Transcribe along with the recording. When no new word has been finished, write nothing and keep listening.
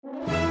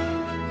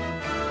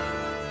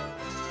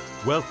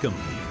Welcome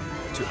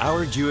to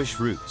Our Jewish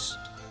Roots,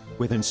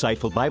 with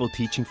insightful Bible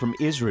teaching from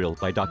Israel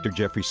by Dr.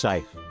 Jeffrey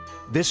Seif.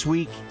 This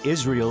week,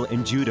 Israel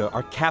and Judah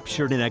are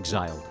captured and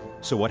exiled.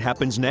 So what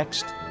happens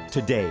next?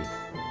 Today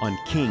on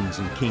Kings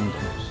and Kingdoms.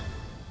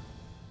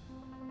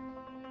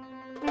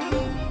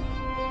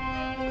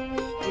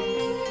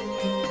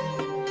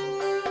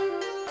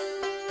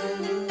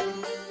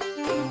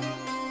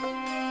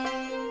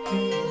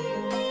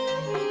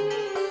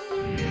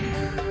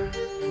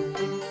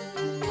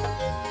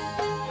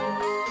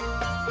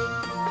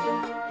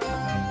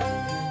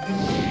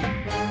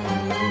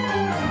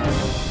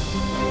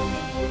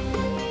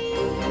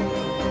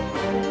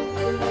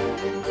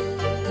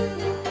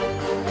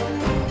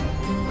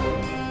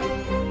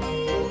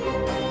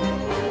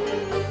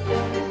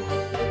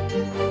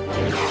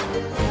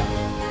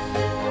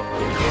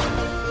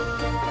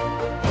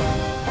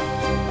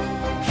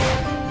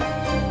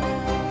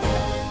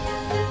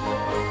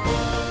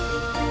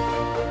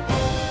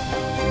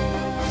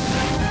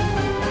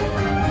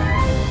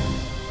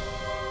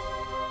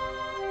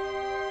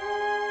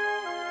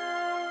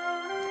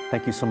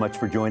 Thank you so much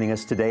for joining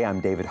us today.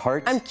 I'm David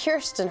Hart. I'm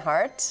Kirsten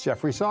Hart.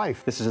 Jeffrey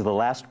Seif. This is the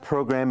last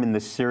program in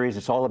this series.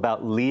 It's all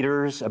about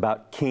leaders,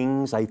 about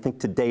kings. I think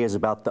today is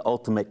about the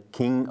ultimate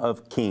King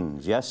of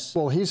Kings, yes?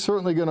 Well, he's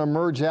certainly going to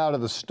emerge out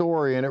of the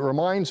story, and it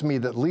reminds me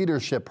that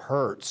leadership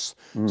hurts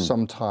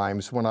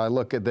sometimes when I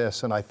look at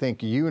this, and I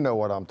think you know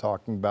what I'm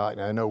talking about,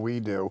 and I know we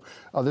do.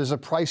 There's a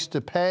price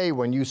to pay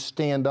when you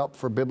stand up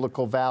for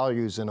biblical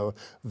values in a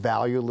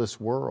valueless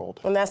world.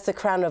 And that's the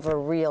crown of a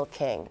real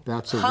king.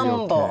 That's a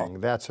humble. real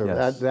king. That's the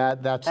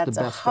best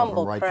a of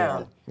humble them right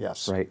crown. there.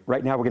 Yes.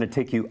 Right now we're going to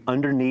take you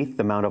underneath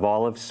the Mount of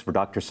Olives for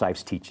Dr.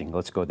 Seif's teaching.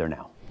 Let's go there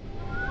now.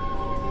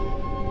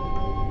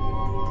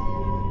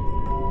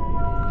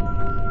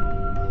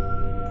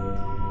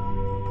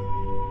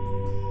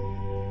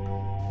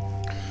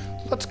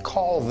 Let's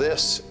call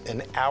this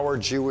an Our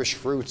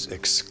Jewish Roots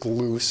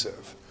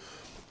exclusive.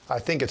 I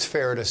think it's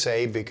fair to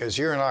say, because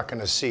you're not going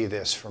to see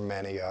this from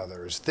many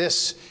others.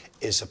 This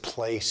is a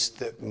place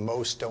that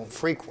most don't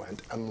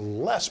frequent,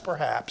 unless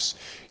perhaps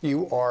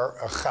you are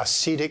a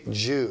Hasidic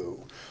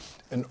Jew,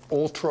 an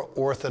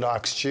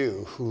ultra-Orthodox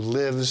Jew who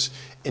lives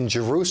in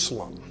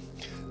Jerusalem.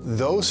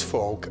 Those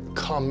folk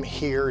come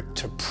here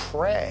to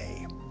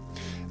pray.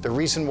 The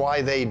reason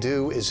why they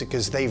do is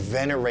because they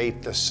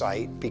venerate the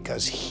site,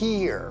 because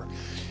here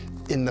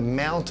in the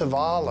Mount of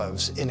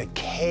Olives, in a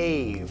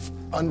cave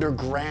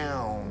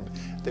underground,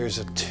 there's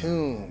a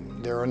tomb.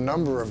 There are a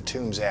number of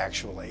tombs,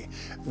 actually,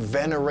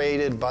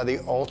 venerated by the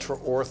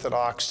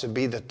ultra-Orthodox to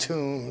be the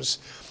tombs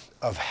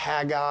of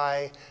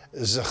Haggai,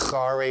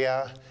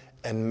 Zechariah,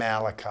 and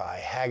Malachi.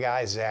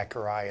 Haggai,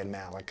 Zechariah, and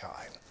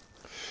Malachi.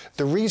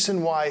 The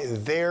reason why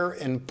they're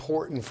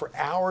important for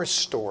our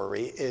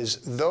story is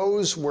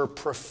those were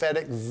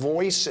prophetic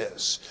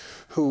voices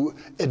who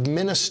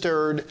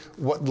administered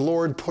what the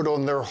Lord put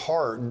on their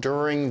heart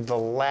during the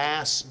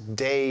last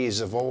days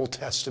of Old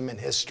Testament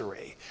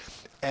history.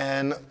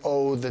 And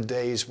oh, the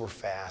days were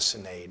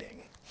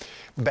fascinating.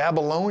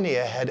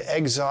 Babylonia had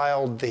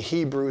exiled the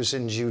Hebrews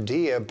in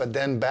Judea, but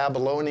then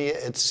Babylonia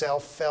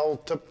itself fell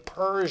to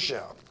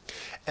Persia.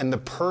 And the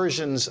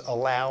Persians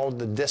allowed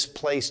the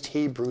displaced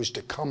Hebrews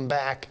to come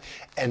back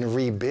and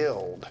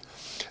rebuild.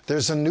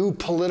 There's a new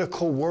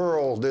political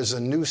world, there's a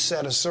new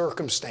set of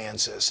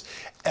circumstances,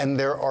 and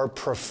there are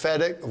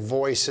prophetic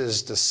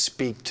voices to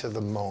speak to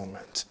the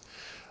moment.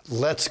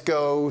 Let's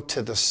go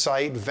to the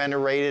site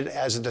venerated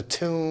as the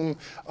tomb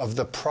of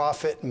the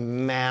prophet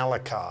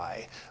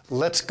Malachi.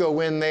 Let's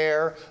go in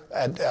there.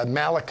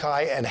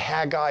 Malachi and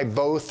Haggai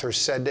both are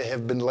said to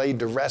have been laid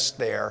to rest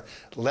there.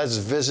 Let's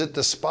visit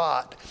the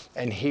spot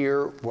and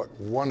hear what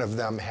one of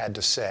them had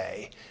to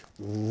say.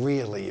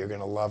 Really, you're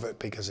going to love it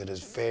because it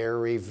is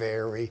very,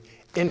 very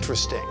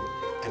interesting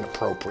and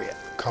appropriate.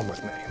 Come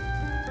with me.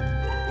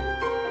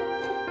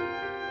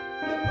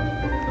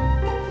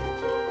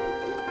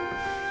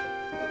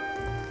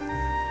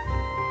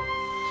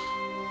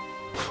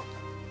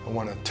 I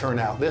want to turn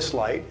out this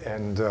light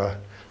and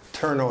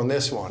turn on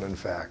this one, in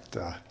fact.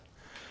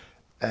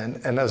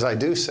 And as I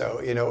do so,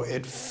 you know,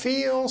 it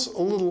feels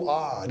a little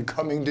odd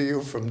coming to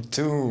you from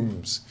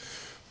tombs.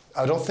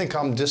 I don't think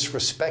I'm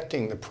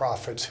disrespecting the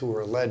prophets who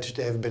are alleged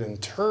to have been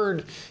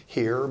interred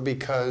here,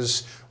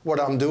 because what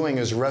I'm doing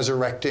is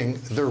resurrecting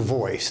their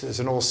voice. There's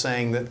an old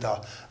saying that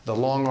the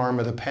long arm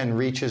of the pen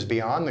reaches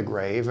beyond the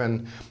grave,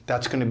 and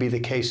that's going to be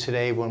the case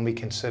today when we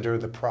consider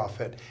the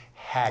prophet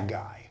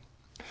Haggai.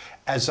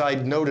 As I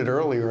noted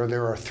earlier,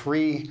 there are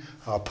three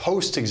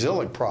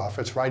post-exilic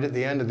prophets right at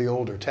the end of the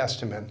Older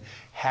Testament: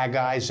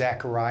 Haggai,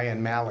 Zechariah,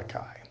 and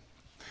Malachi.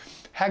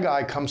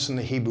 Haggai comes from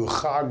the Hebrew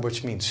Chag,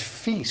 which means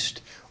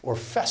feast or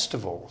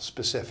festival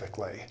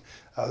specifically.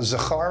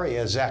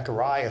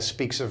 Zechariah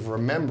speaks of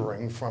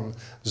remembering, from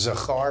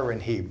Zechar in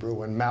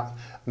Hebrew, and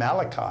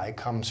Malachi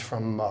comes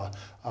from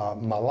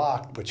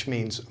Malach, which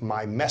means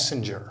my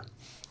messenger.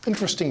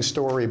 Interesting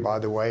story, by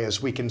the way,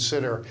 as we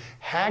consider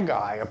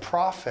Haggai, a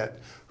prophet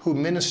who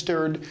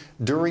ministered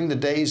during the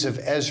days of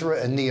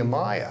Ezra and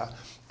Nehemiah,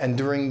 and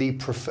during the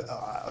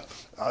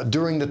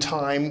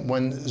time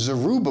when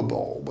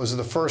Zerubbabel was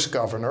the first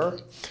governor,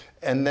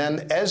 and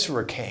then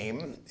Ezra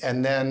came,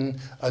 and then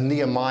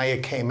Nehemiah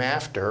came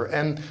after.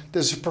 And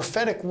there's a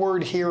prophetic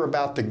word here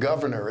about the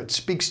governor. It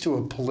speaks to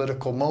a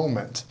political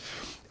moment.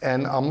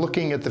 And I'm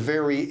looking at the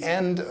very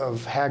end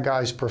of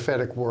Haggai's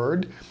prophetic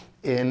word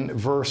in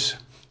verse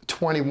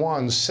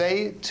 21,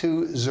 say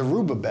to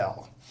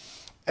Zerubbabel.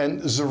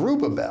 And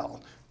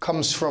Zerubbabel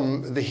comes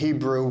from the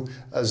Hebrew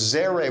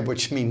zerah,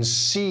 which means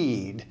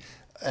seed,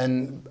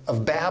 and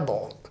of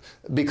Babel,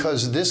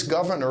 because this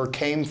governor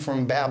came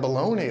from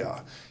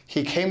Babylonia.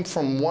 He came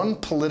from one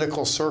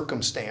political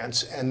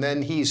circumstance, and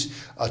then he's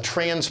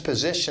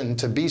transpositioned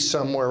to be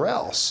somewhere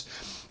else.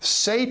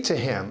 Say to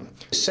him,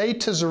 say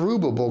to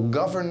Zerubbabel,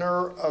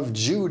 governor of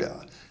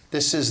Judah.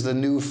 This is the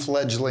new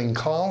fledgling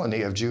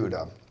colony of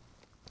Judah.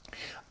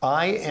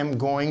 I am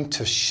going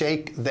to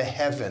shake the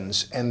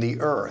heavens and the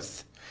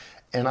earth,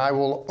 and I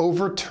will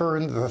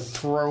overturn the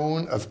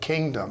throne of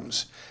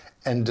kingdoms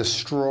and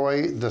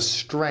destroy the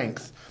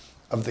strength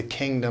of the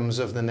kingdoms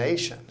of the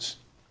nations.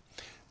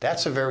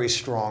 That's a very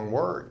strong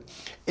word.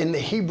 In the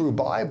Hebrew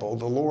Bible,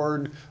 the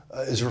Lord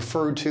is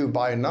referred to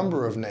by a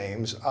number of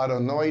names.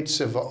 Adonai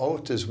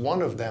Tzivaot is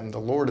one of them, the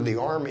Lord of the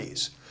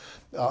armies.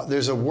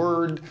 There's a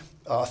word,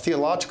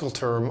 theological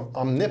term,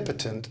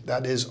 omnipotent,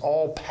 that is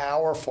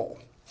all-powerful.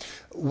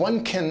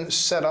 One can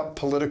set up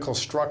political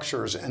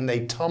structures and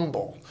they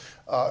tumble.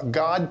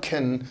 God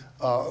can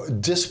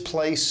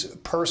displace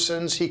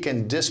persons, He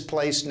can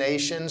displace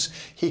nations,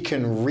 He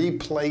can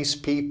replace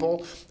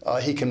people,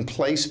 He can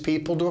place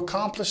people to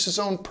accomplish His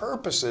own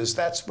purposes.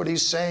 That's what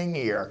He's saying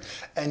here.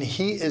 And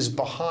He is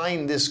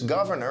behind this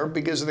governor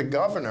because the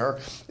governor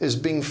is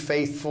being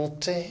faithful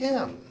to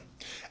Him.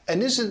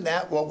 And isn't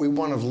that what we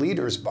want of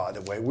leaders, by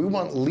the way? We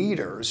want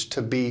leaders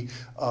to be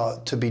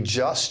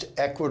just,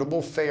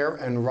 equitable, fair,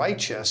 and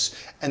righteous.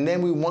 And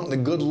then we want the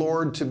good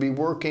Lord to be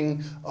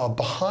working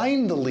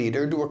behind the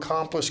leader to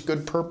accomplish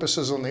good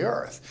purposes on the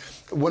earth.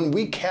 When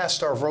we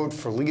cast our vote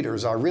for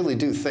leaders, I really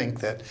do think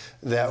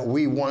that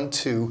we want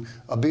to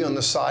be on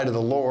the side of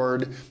the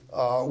Lord.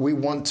 We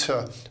want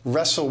to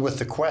wrestle with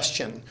the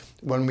question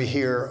when we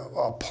hear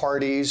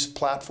parties,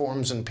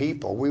 platforms, and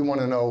people. We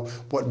want to know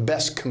what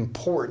best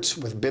comports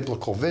with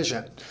biblical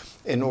vision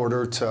in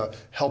order to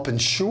help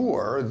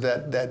ensure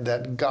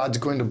that God's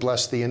going to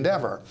bless the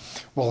endeavor.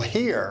 Well,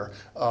 here,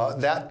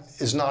 that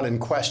is not in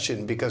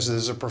question because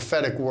there's a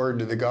prophetic word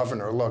to the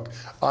governor. Look,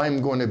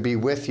 I'm going to be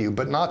with you.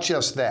 But not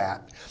just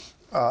that.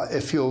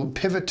 If you'll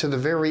pivot to the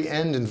very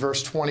end in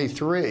verse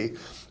 23,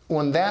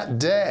 on that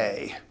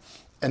day,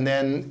 and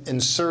then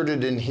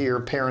inserted in here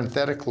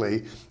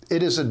parenthetically,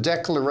 it is a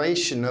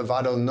declaration of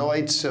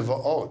Adonai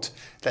Tzivaot,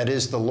 that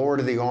is the Lord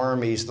of the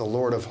armies, the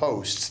Lord of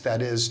hosts.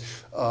 That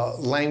is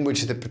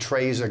language that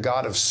portrays a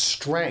God of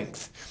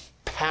strength,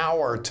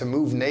 power to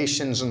move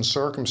nations and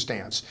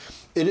circumstance.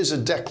 It is a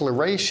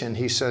declaration.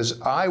 He says,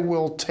 I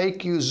will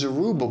take you,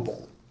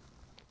 Zerubbabel,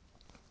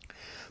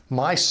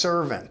 my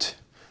servant.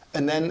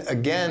 And then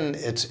again,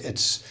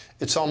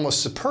 it's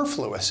almost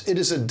superfluous. It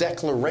is a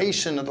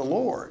declaration of the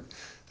Lord.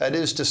 That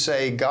is to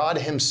say, God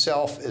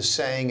Himself is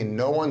saying in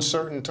no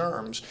uncertain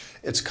terms,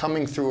 it's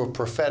coming through a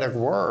prophetic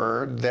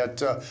word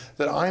that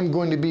I'm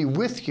going to be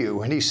with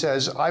you. And He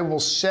says, I will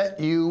set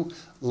you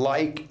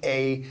like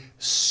a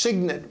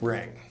signet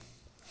ring.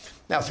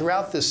 Now,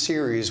 throughout this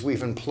series,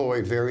 we've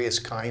employed various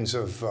kinds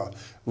of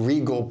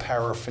regal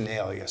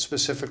paraphernalia,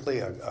 specifically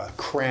a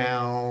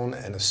crown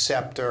and a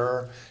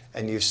scepter,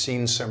 and you've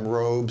seen some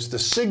robes. The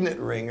signet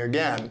ring,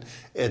 again,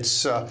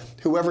 it's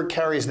whoever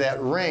carries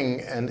that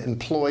ring and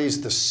employs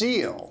the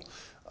seal.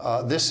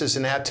 This is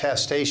an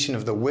attestation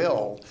of the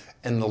will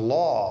and the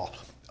law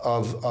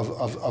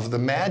of the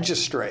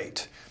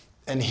magistrate.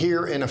 And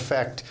here, in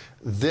effect,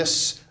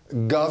 this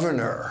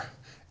governor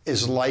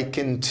is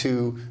likened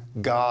to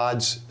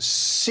God's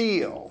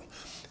seal.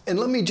 And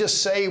let me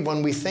just say,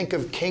 when we think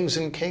of kings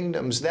and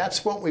kingdoms,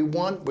 that's what we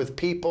want with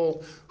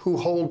people who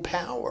hold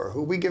power,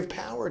 who we give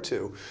power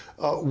to.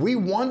 We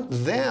want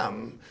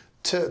them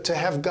to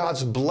have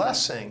God's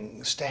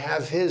blessings, to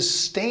have His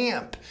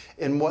stamp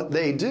in what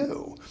they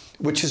do,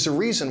 which is the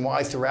reason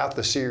why throughout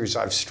the series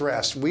I've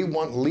stressed we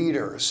want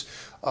leaders.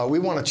 We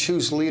want to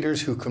choose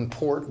leaders who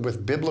comport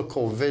with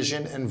biblical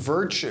vision and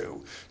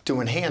virtue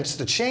to enhance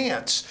the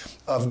chance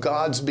of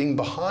God's being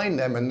behind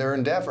them in their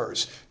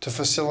endeavors, to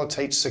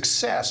facilitate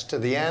success to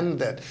the end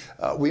that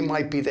we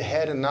might be the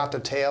head and not the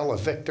tail, a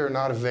victor,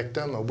 not a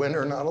victim, a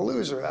winner, not a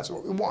loser. That's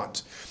what we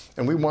want.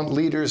 And we want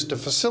leaders to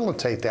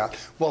facilitate that.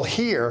 Well,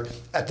 here,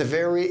 at the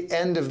very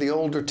end of the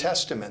Older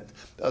Testament,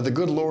 the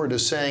good Lord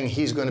is saying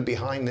He's going to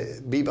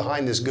be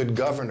behind this good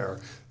governor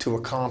to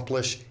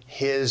accomplish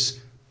His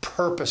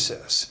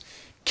purposes.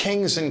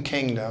 kings and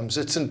kingdoms,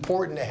 it's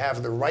important to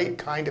have the right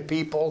kind of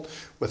people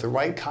with the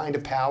right kind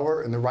of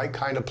power and the right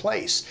kind of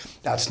place.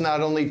 That's not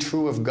only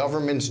true of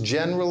governments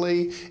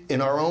generally, in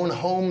our own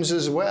homes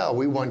as well.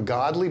 We want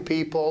godly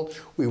people,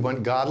 we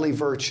want godly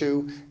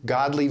virtue,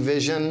 godly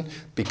vision,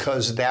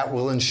 because that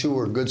will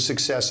ensure good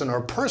success in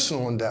our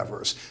personal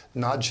endeavors,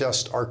 not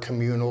just our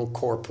communal,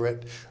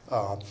 corporate,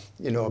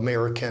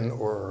 American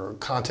or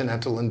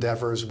continental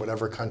endeavors,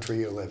 whatever country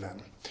you live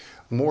in.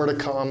 More to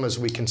come as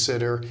we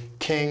consider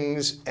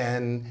kings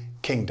and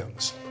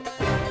kingdoms.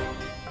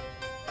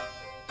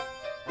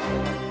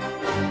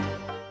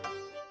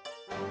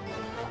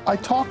 I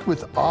talked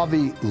with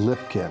Avi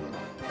Lipkin,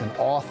 an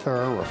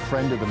author, a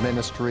friend of the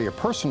ministry, a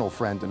personal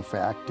friend, in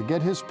fact, to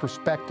get his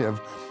perspective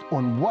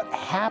on what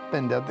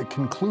happened at the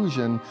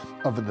conclusion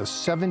of the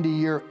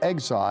 70-year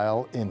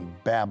exile in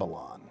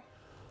Babylon.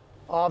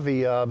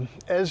 Avi,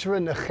 Ezra,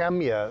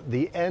 Nehemiah,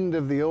 the end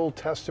of the Old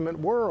Testament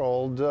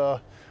world,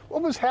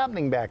 what was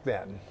happening back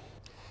then?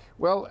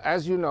 Well,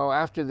 as you know,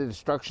 after the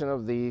destruction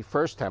of the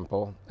First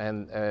Temple,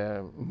 and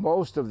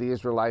most of the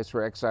Israelites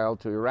were exiled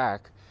to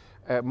Iraq,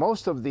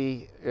 most of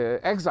the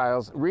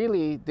exiles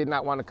really did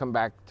not want to come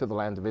back to the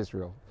land of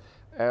Israel.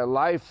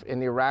 Life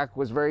in Iraq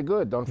was very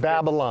good. Don't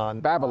forget.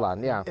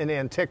 Babylon, yeah. In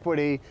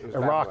antiquity,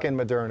 Iraq in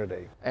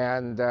modernity.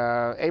 And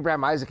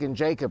Abraham, Isaac, and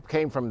Jacob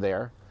came from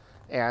there.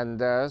 And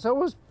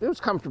so it was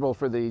comfortable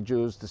for the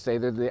Jews to stay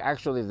there.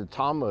 Actually, the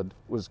Talmud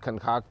was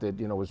concocted,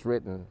 was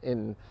written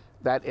in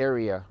that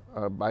area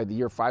by the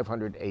year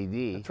 500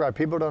 AD. That's right.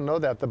 People don't know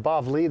that. The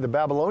Bavli, the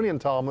Babylonian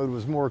Talmud,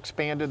 was more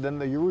expanded than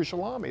the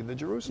Yerushalmi, the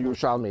Jerusalem.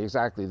 Yerushalmi,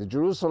 exactly. The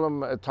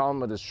Jerusalem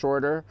Talmud is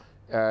shorter.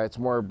 It's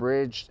more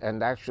abridged,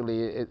 and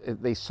actually,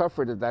 they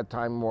suffered at that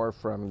time more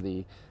from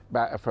the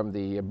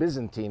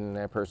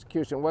Byzantine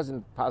persecution. It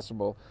wasn't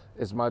possible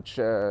as much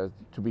to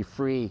be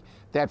free.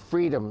 They had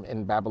freedom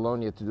in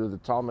Babylonia to do the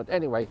Talmud.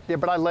 Anyway. Yeah,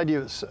 but I led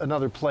you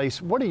another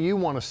place. What do you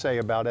want to say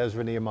about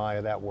Ezra,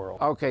 Nehemiah, that world?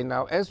 Okay,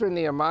 now Ezra and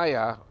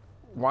Nehemiah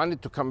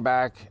wanted to come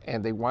back,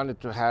 and they wanted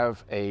to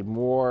have a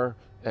more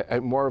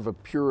of a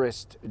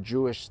purist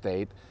Jewish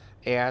state.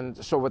 And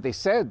so what they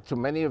said to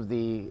many of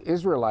the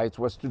Israelites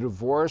was to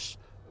divorce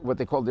what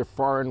they called their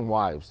foreign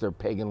wives, their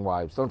pagan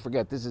wives. Don't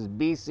forget, this is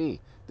BC.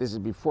 This is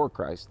before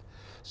Christ.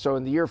 So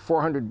in the year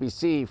 400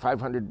 BC,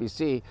 500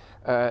 BC,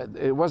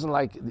 it wasn't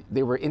like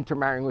they were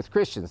intermarrying with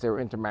Christians. They were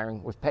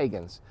intermarrying with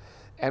pagans.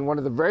 And one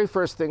of the very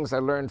first things I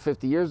learned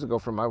 50 years ago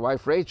from my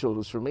wife Rachel,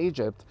 who's from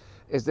Egypt,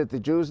 is that the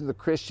Jews and the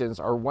Christians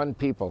are one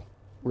people.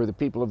 We're the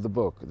people of the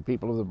book, the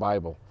people of the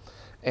Bible.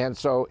 And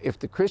so if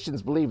the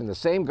Christians believe in the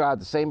same God,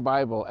 the same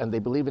Bible, and they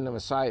believe in the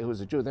Messiah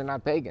who's a Jew, they're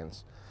not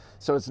pagans.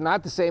 So it's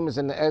not the same as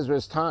in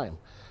Ezra's time.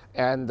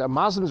 And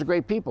Muslims are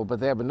great people, but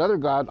they have another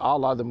God,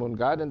 Allah, the moon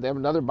god, and they have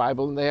another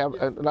Bible, and they have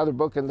another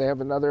book, and they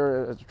have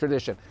another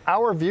tradition.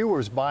 Our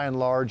viewers, by and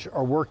large,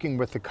 are working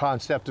with the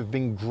concept of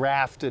being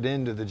grafted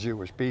into the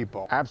Jewish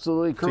people.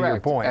 Absolutely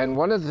correct. To your point. And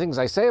one of the things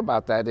I say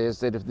about that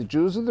is that if the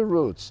Jews are the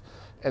roots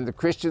and the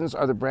Christians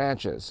are the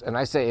branches, and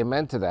I say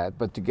amen to that,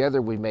 but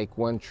together we make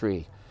one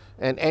tree.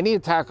 And any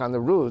attack on the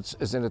roots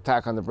is an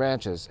attack on the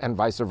branches, and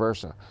vice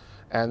versa.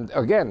 And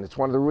again, it's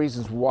one of the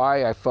reasons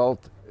why I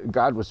felt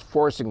God was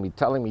forcing me,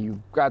 telling me,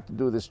 you've got to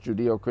do this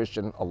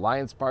Judeo-Christian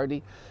alliance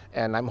party.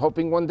 And I'm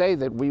hoping one day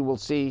that we will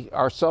see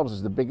ourselves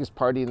as the biggest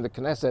party in the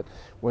Knesset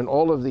when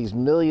all of these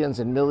millions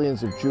and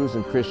millions of Jews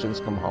and Christians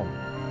come home.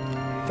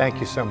 Thank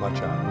you so much,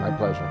 Alan. My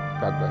pleasure.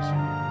 God bless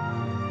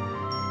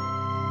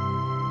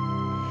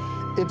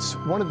you. It's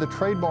one of the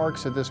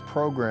trademarks of this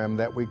program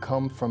that we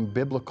come from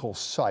biblical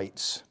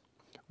sites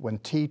when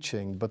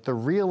teaching, but the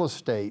real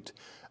estate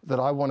that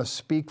I want to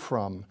speak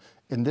from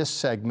in this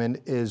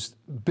segment is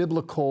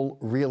biblical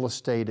real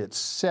estate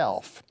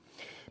itself.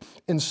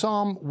 In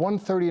Psalm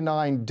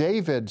 139,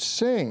 David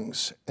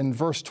sings in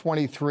verse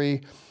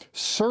 23,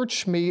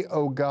 "Search me,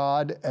 O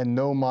God, and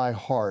know my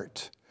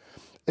heart.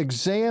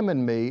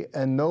 Examine me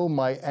and know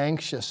my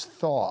anxious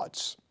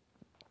thoughts."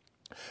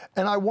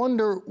 And I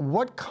wonder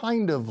what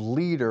kind of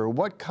leader,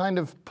 what kind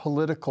of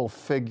political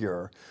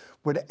figure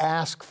would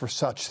ask for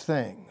such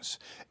things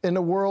in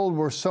a world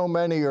where so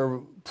many are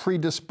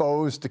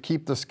predisposed to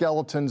keep the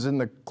skeletons in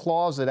the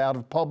closet out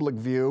of public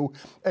view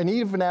and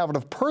even out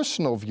of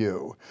personal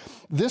view.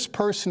 This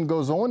person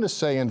goes on to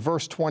say in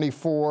verse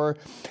 24,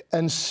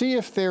 "And see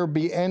if there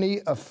be any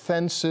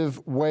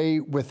offensive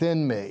way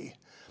within me,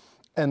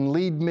 and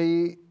lead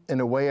me in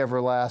a way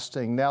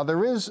everlasting." Now,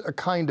 there is a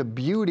kind of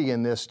beauty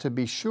in this, to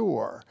be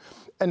sure.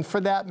 And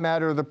for that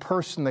matter, the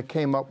person that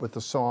came up with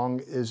the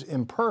song is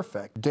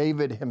imperfect,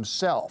 David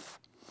himself.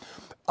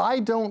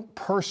 I don't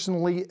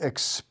personally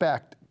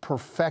expect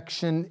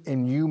perfection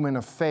in human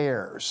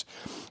affairs,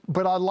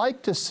 but I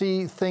like to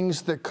see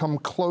things that come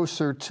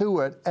closer to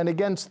it. And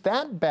against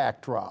that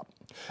backdrop,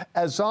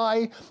 as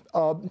I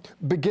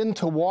begin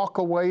to walk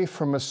away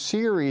from a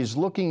series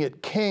looking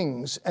at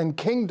kings and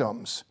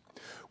kingdoms,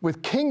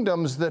 with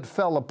kingdoms that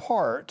fell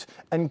apart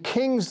and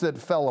kings that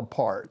fell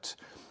apart,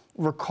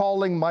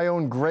 recalling my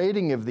own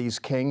grading of these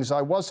kings,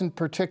 I wasn't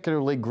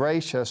particularly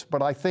gracious,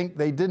 but I think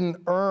they didn't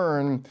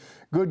earn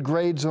good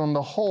grades on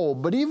the whole.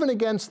 But even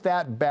against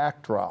that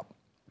backdrop,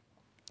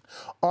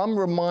 I'm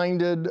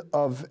reminded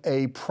of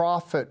a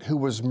prophet who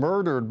was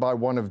murdered by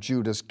one of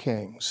Judah's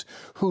kings,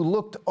 who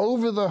looked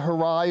over the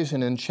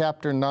horizon in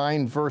chapter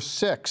 9, verse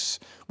 6.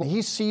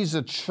 He sees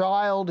a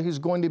child who's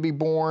going to be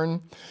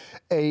born,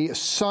 a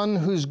son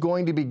who's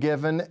going to be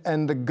given,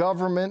 and the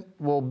government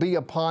will be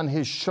upon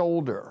his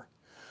shoulder.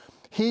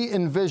 He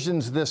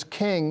envisions this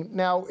king.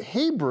 Now,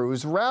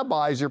 Hebrews,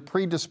 rabbis, are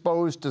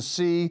predisposed to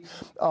see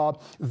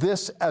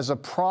this as a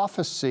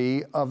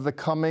prophecy of the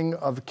coming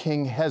of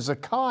King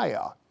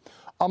Hezekiah.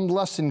 I'm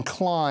less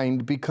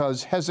inclined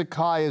because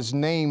Hezekiah's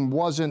name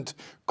wasn't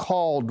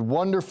called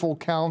Wonderful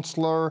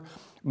Counselor,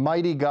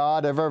 Mighty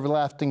God,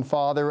 Everlasting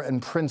Father,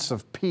 and Prince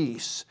of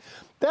Peace.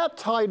 That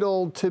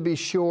title, to be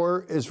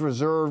sure, is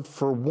reserved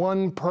for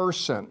one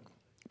person.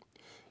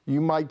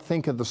 You might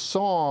think of the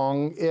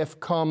song, if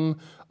come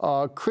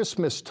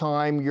Christmas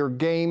time, you're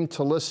game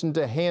to listen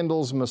to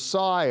Handel's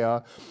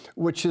Messiah,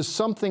 which is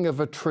something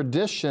of a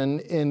tradition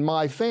in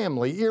my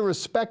family,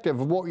 irrespective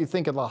of what you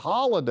think of the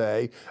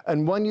holiday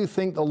and when you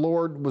think the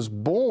Lord was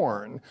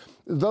born.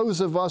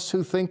 Those of us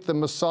who think the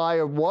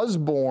Messiah was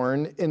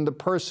born in the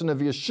person of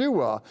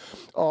Yeshua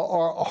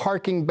are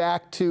harking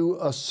back to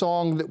a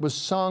song that was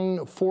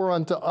sung, "For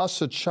unto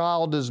us a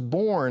child is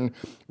born,"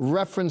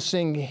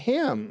 referencing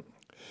him.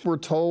 We're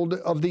told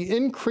of the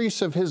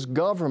increase of his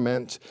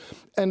government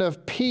and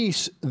of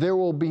peace there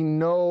will be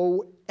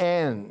no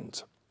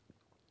end.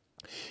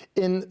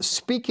 In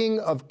speaking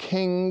of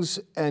kings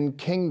and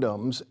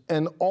kingdoms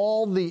and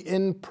all the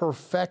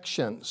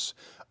imperfections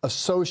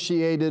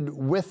associated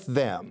with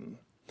them,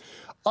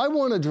 I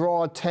want to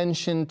draw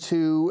attention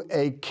to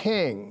a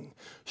king.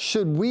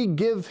 Should we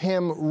give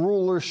him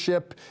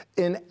rulership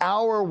in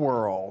our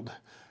world,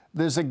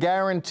 there's a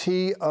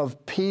guarantee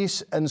of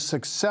peace and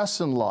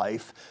success in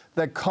life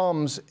that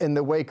comes in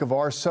the wake of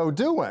our so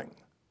doing.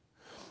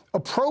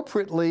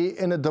 Appropriately,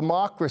 in a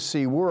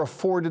democracy, we're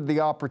afforded the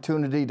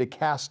opportunity to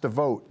cast a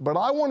vote. But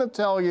I want to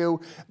tell you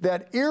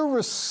that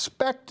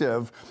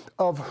irrespective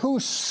of who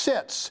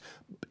sits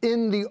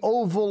in the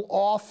Oval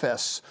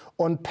Office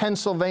on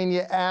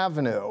Pennsylvania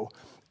Avenue,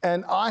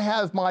 and I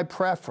have my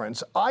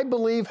preference, I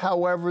believe,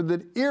 however,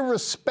 that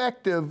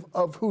irrespective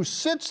of who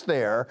sits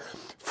there,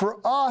 for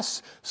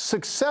us,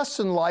 success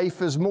in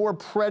life is more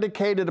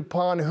predicated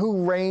upon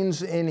who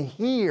reigns in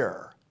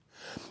here.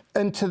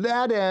 And to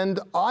that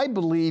end, I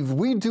believe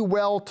we do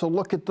well to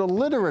look at the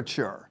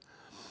literature.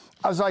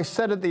 As I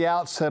said at the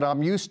outset,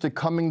 I'm used to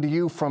coming to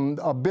you from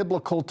a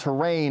biblical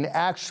terrain,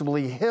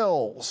 actually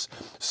hills,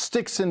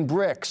 sticks and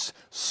bricks,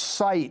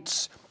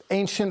 sites,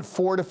 ancient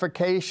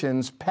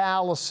fortifications,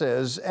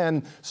 palaces,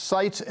 and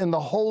sites in the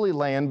Holy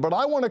Land. But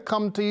I want to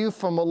come to you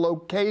from a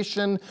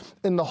location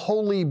in the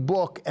Holy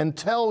Book and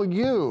tell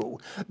you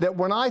that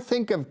when I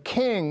think of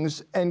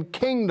kings and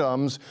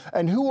kingdoms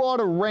and who ought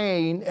to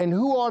reign and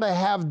who ought to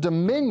have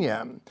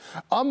dominion,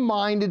 I'm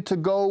minded to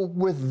go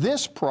with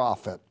this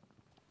prophet,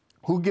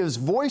 who gives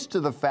voice to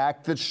the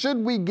fact that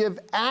should we give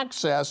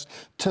access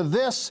to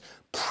this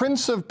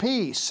Prince of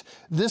Peace,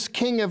 this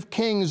King of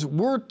Kings,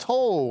 we're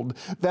told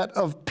that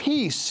of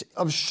peace,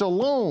 of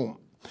shalom,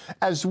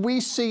 as we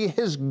see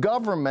his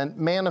government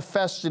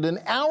manifested in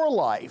our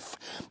life,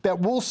 that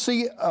we'll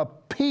see a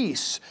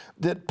peace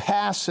that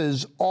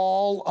passes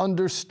all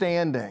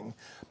understanding,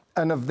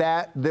 and of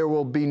that there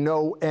will be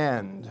no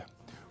end.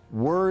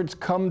 Words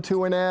come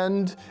to an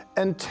end,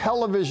 and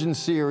television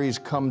series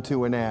come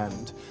to an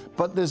end.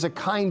 But there's a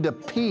kind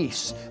of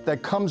peace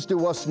that comes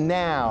to us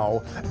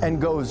now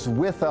and goes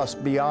with us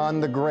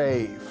beyond the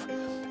grave.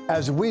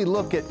 As we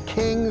look at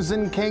kings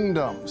and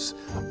kingdoms,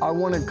 I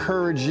want to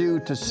encourage you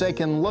to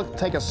take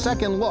a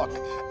second look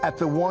at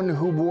the one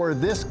who wore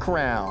this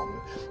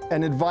crown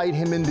and invite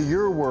him into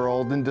your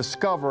world and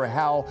discover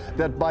how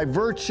that by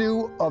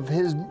virtue of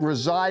his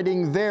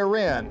residing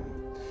therein,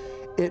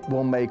 it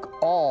will make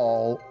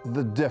all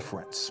the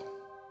difference.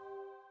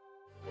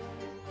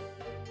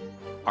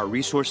 Our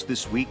resource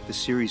this week, the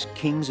series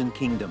Kings and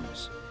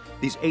Kingdoms.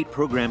 These 8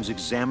 programs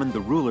examine the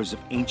rulers of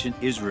ancient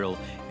Israel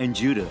and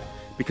Judah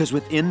because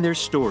within their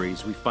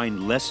stories we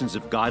find lessons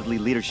of godly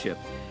leadership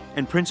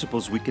and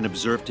principles we can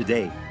observe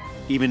today,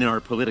 even in our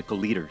political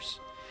leaders.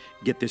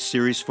 Get this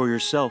series for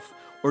yourself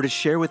or to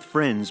share with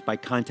friends by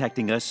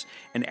contacting us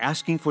and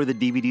asking for the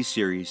DVD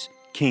series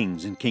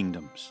Kings and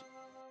Kingdoms.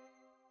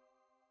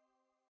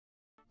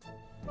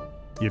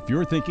 If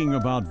you're thinking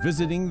about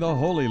visiting the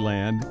Holy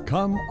Land,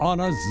 come on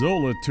a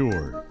Zola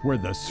tour, where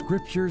the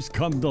scriptures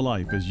come to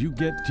life as you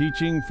get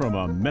teaching from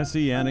a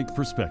messianic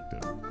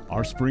perspective.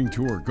 Our spring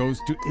tour goes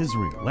to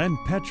Israel and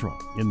Petra.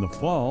 In the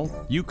fall,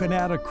 you can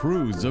add a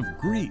cruise of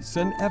Greece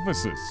and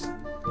Ephesus.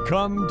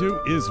 Come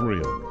to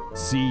Israel.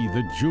 See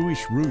the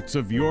Jewish roots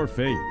of your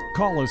faith.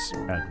 Call us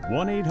at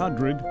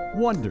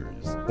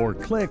 1-800-WONDERS or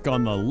click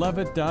on the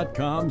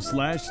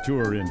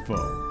levitt.com/tour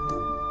info.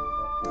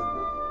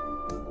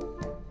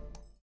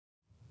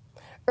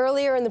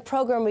 Earlier in the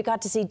program, we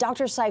got to see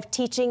Dr. Seif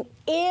teaching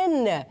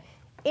in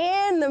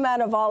the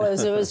Mount of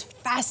Olives. It was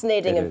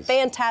fascinating and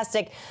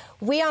fantastic.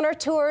 We on our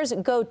tours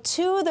go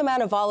to the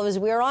Mount of Olives.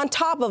 We are on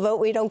top of it.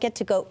 We don't get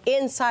to go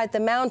inside the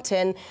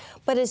mountain,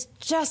 but it's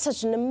just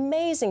such an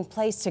amazing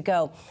place to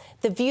go.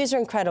 The views are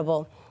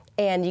incredible,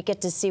 and you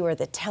get to see where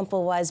the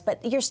temple was,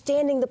 but you're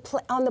standing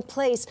on the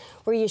place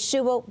where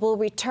Yeshua will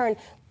return.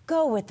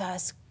 Go with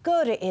us.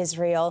 Go to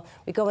Israel.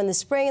 We go in the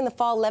spring and the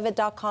fall.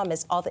 Levitt.com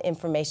is all the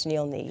information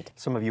you'll need.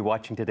 Some of you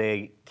watching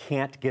today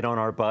can't get on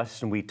our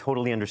bus, and we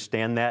totally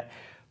understand that,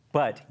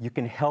 but you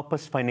can help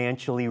us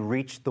financially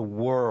reach the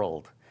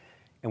world.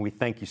 And we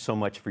thank you so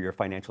much for your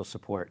financial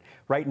support.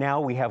 Right now,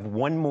 we have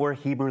one more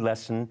Hebrew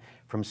lesson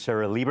from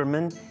Sarah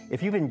Lieberman.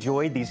 If you've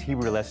enjoyed these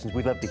Hebrew lessons,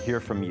 we'd love to hear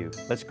from you.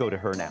 Let's go to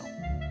her now.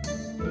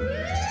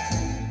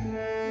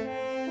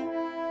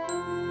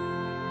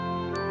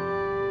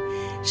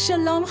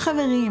 Shalom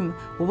Chaverim!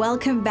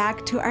 Welcome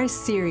back to our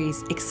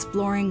series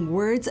exploring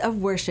words of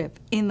worship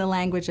in the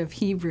language of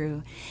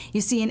Hebrew. You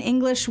see, in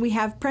English we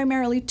have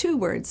primarily two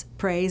words,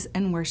 praise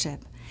and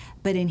worship.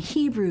 But in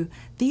Hebrew,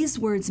 these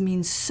words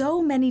mean so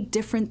many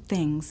different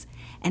things.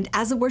 And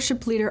as a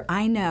worship leader,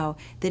 I know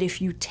that if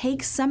you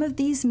take some of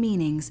these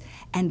meanings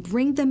and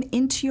bring them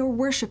into your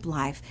worship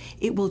life,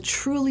 it will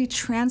truly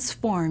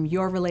transform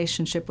your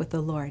relationship with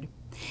the Lord.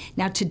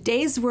 Now,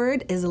 today's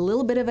word is a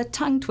little bit of a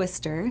tongue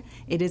twister.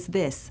 It is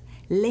this,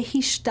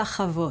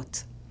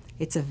 lehishtachavot.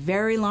 It's a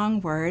very long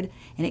word,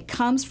 and it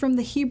comes from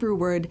the Hebrew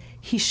word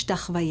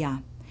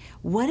hishtachvaya.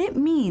 What it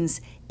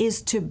means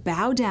is to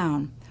bow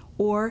down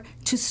or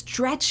to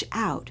stretch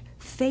out,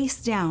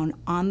 face down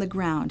on the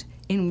ground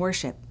in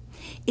worship.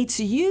 It's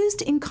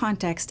used in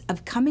context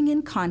of coming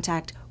in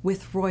contact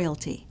with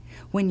royalty,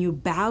 when you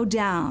bow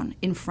down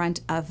in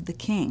front of the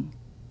king.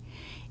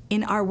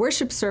 In our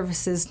worship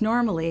services,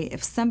 normally,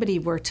 if somebody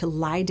were to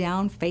lie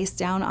down, face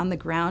down on the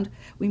ground,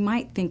 we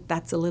might think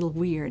that's a little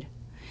weird.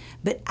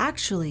 But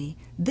actually,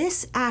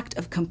 this act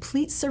of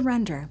complete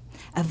surrender,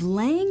 of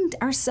laying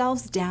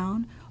ourselves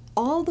down,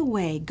 all the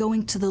way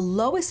going to the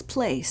lowest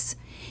place,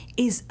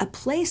 is a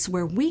place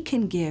where we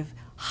can give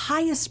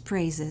highest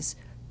praises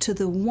to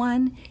the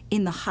one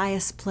in the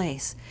highest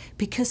place,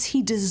 because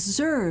he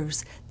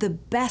deserves the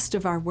best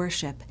of our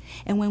worship.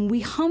 And when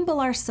we humble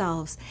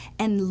ourselves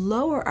and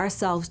lower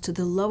ourselves to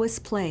the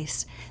lowest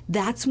place,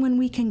 that's when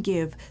we can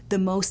give the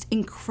most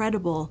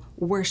incredible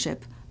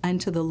worship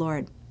unto the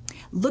Lord.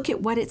 Look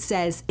at what it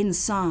says in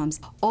Psalms.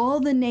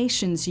 All the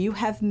nations you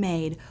have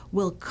made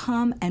will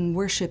come and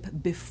worship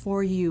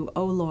before you,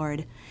 O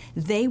Lord.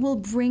 They will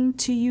bring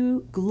to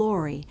you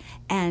glory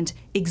and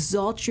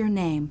exalt your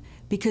name,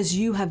 because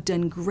you have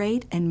done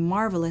great and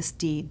marvelous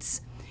deeds.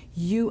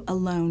 You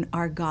alone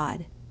are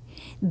God.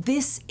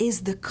 This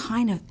is the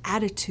kind of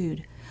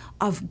attitude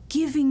of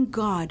giving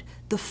God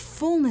the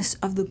fullness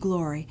of the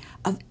glory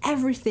of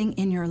everything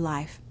in your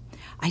life.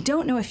 I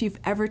don't know if you've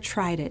ever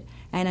tried it,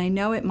 and I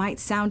know it might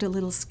sound a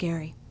little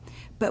scary,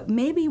 but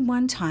maybe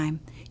one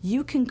time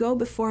you can go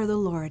before the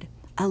Lord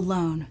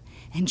alone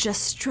and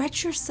just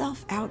stretch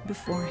yourself out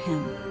before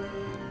him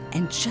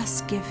and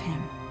just give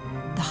him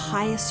the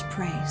highest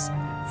praise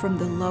from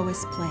the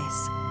lowest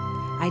place.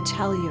 I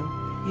tell you,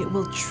 it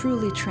will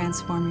truly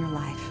transform your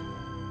life.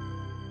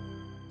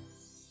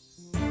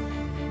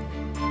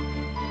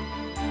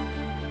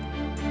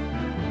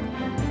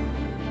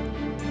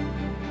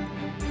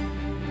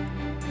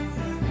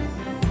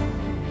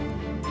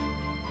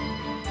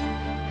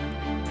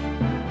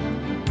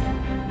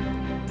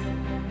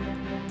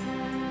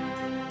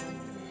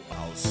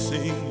 I'll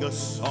sing a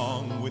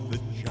song with the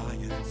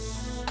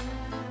giants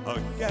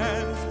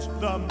against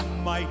the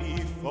mighty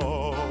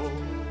foe.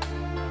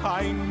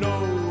 I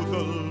know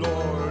the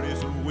Lord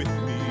is with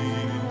me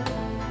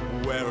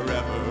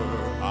wherever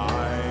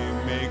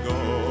I may go.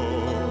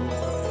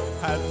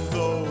 And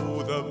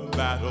though the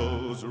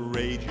battle's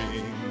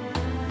raging,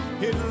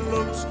 it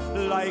looks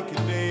like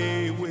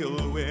they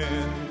will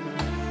win.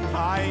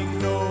 I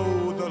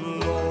know the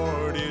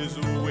Lord is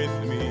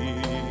with me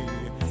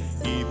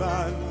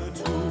even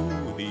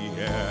to the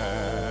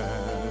end.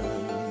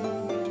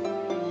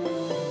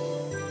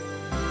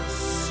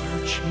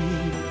 Search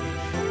me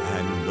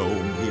and know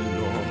me,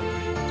 Lord,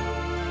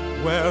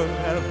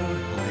 wherever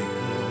I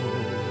go.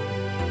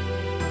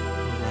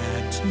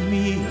 Grant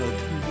me a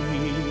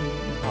clean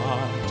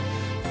heart,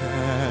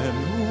 and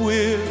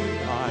will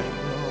I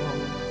know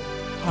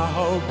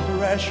how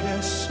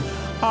precious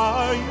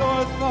are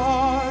your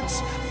thoughts.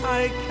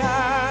 I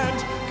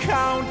can't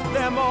count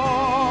them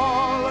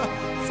all,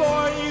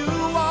 for you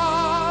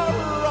are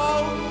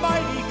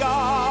Almighty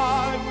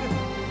God,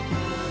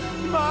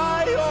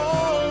 my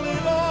all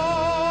in all.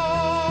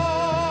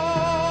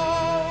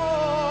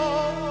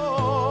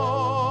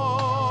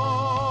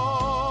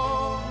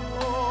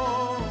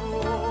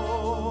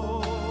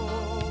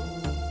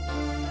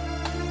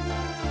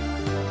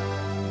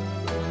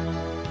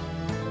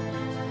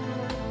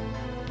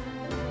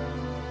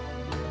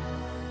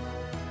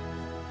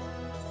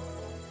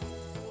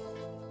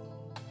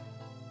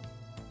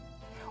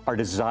 Our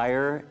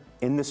desire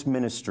in this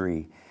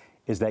ministry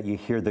is that you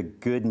hear the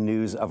good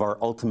news of our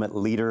ultimate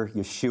leader,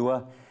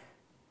 Yeshua.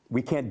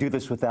 We can't do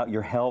this without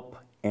your help,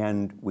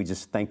 and we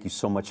just thank you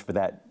so much for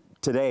that.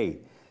 Today,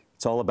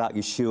 it's all about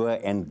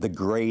Yeshua and the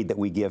grade that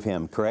we give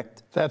him,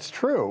 correct? That's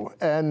true.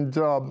 And,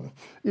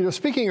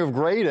 speaking of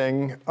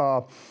grading,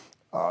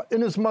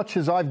 inasmuch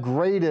as I've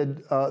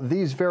graded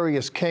these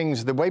various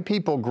kings, the way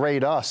people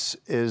grade us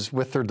is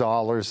with their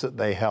dollars that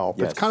they help.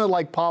 Yes. It's kind of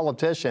like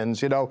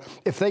politicians,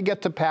 if they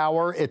get to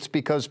power, it's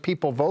because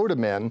people vote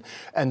them in.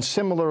 And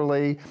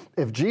similarly,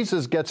 if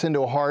Jesus gets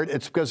into a heart,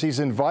 it's because he's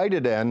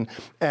invited in.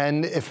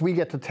 And if we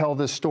get to tell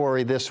this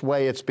story this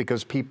way, it's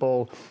because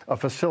people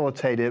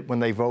facilitate it when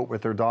they vote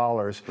with their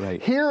dollars.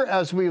 Right. Here,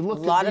 as we look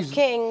at A lot of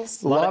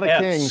kings. a lot of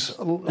kings,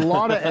 a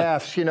lot of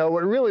Fs, it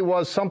really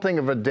was something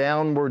of a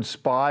downward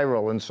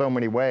spiral in so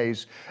many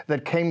ways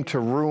that came to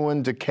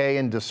ruin, decay,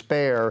 and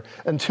despair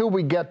until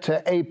we get to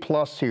A+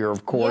 here,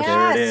 of course.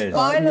 Yes, There it is.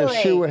 finally.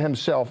 Yeshua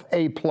himself,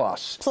 A+.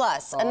 Plus,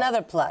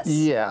 another plus.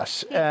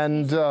 Yes,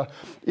 and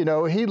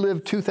he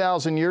lived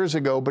 2,000 years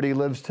ago, but he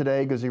lives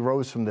today because he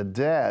rose from the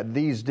dead.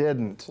 These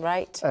didn't.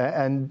 Right.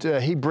 And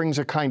he brings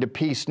a kind of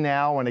peace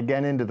now and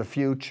again into the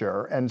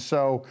future. And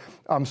so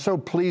I'm so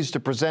pleased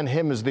to present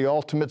him as the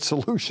ultimate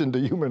solution to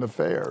human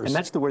affairs. And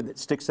that's the word that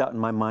sticks out in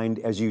my mind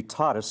as you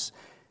taught us.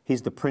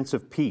 He's the Prince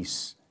of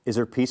Peace. Is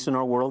there peace in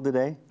our world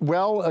today?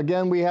 Well,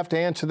 again, we have to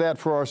answer that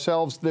for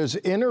ourselves. There's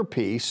inner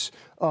peace.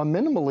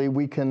 Minimally,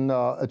 we can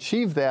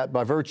achieve that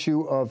by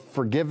virtue of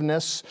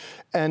forgiveness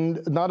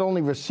and not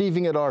only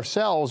receiving it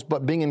ourselves,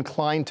 but being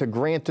inclined to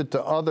grant it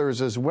to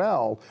others as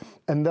well,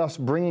 and thus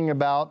bringing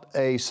about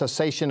a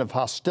cessation of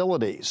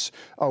hostilities.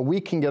 We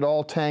can get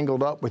all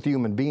tangled up with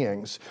human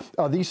beings.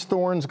 These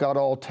thorns got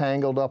all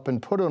tangled up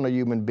and put on a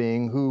human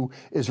being who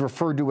is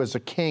referred to as a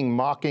king,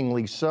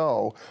 mockingly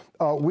so.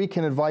 We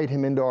can invite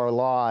him into our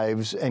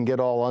lives and get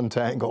all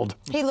untangled.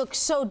 He looked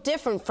so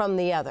different from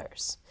the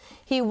others.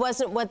 He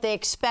wasn't what they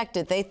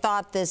expected. They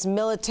thought this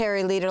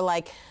military leader,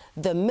 like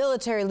the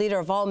military leader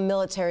of all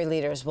military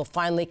leaders, will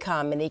finally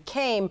come. And he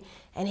came,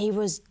 and he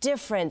was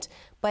different,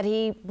 but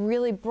he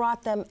really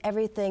brought them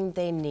everything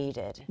they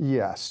needed.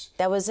 Yes.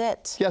 That was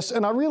it. Yes,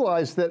 and I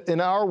realize that in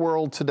our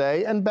world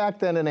today, and back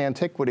then in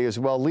antiquity as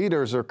well,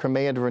 leaders are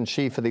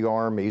commander-in-chief of the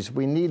armies.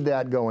 We need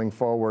that going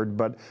forward,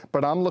 but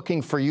I'm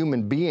looking for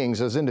human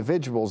beings as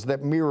individuals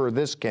that mirror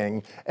this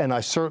king, and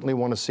I certainly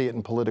want to see it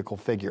in political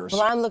figures.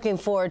 Well, I'm looking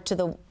forward to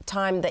the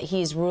time that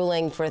he's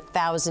ruling for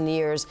 1,000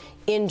 years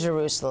in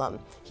Jerusalem.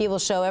 He will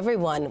show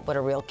everyone what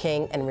a real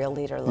king and real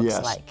leader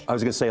looks like. I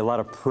was going to say a lot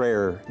of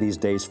prayer these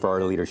days for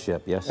our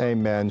leadership, yes?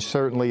 Amen.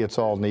 Certainly it's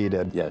all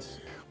needed. Yes.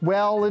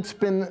 Well, it's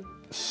been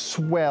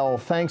swell.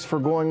 Thanks for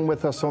going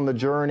with us on the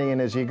journey,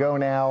 and as you go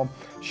now,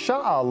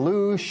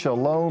 Sha'alu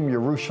Shalom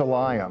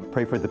Yerushalayim.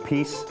 Pray for the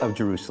peace of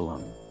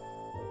Jerusalem.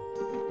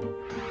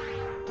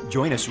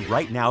 Join us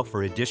right now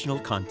for additional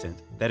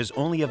content that is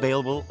only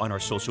available on our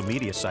social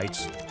media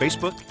sites,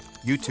 Facebook,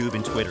 YouTube,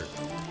 and Twitter.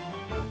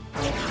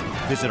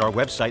 Visit our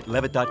website,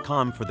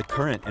 levitt.com, for the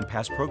current and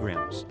past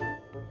programs,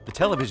 the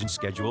television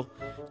schedule,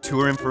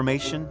 tour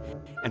information,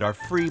 and our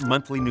free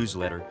monthly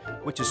newsletter,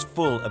 which is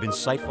full of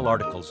insightful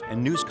articles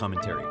and news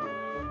commentary.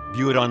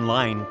 View it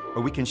online,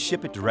 or we can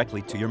ship it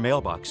directly to your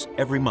mailbox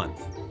every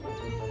month.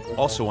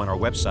 Also on our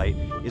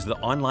website is the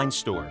online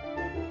store.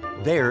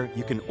 There,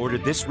 you can order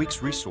this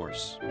week's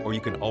resource, or you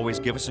can always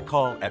give us a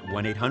call at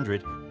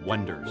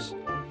 1-800-WONDERS.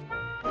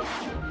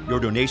 Your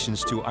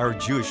donations to Our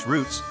Jewish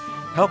Roots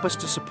help us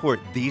to support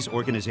these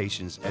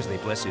organizations as they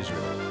bless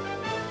Israel.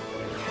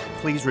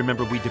 Please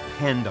remember we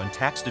depend on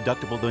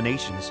tax-deductible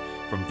donations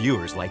from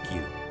viewers like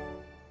you.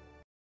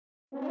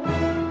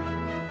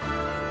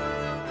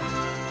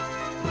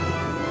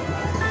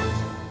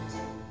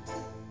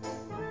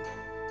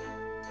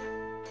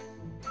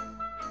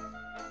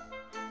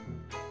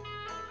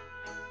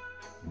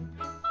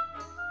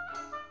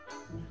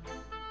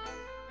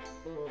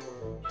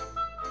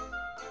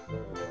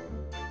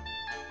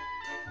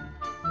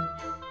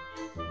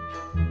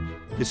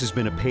 This has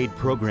been a paid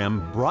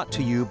program brought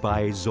to you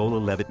by Zola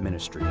Levitt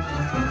Ministry.